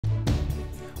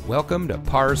Welcome to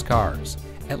Parr's Cars,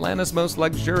 Atlanta's most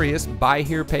luxurious buy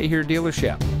here, pay here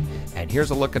dealership. And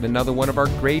here's a look at another one of our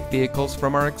great vehicles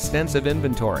from our extensive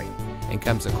inventory, and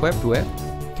comes equipped with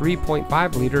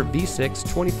 3.5-liter V6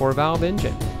 24-valve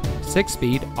engine,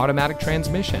 6-speed automatic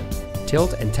transmission,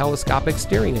 tilt and telescopic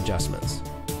steering adjustments,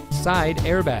 side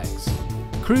airbags,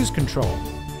 cruise control,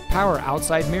 power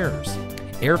outside mirrors,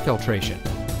 air filtration,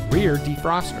 rear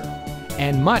defroster,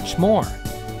 and much more.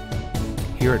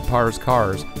 Here at Parr's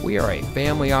Cars, we are a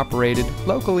family-operated,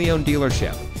 locally owned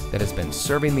dealership that has been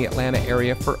serving the Atlanta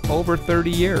area for over 30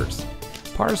 years.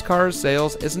 Parr's Cars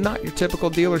Sales is not your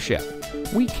typical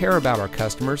dealership. We care about our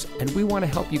customers, and we want to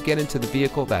help you get into the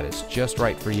vehicle that is just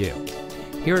right for you.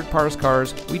 Here at Parr's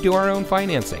Cars, we do our own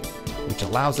financing, which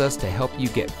allows us to help you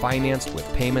get financed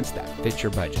with payments that fit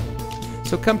your budget.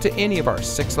 So come to any of our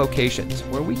 6 locations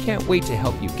where we can't wait to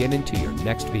help you get into your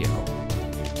next vehicle.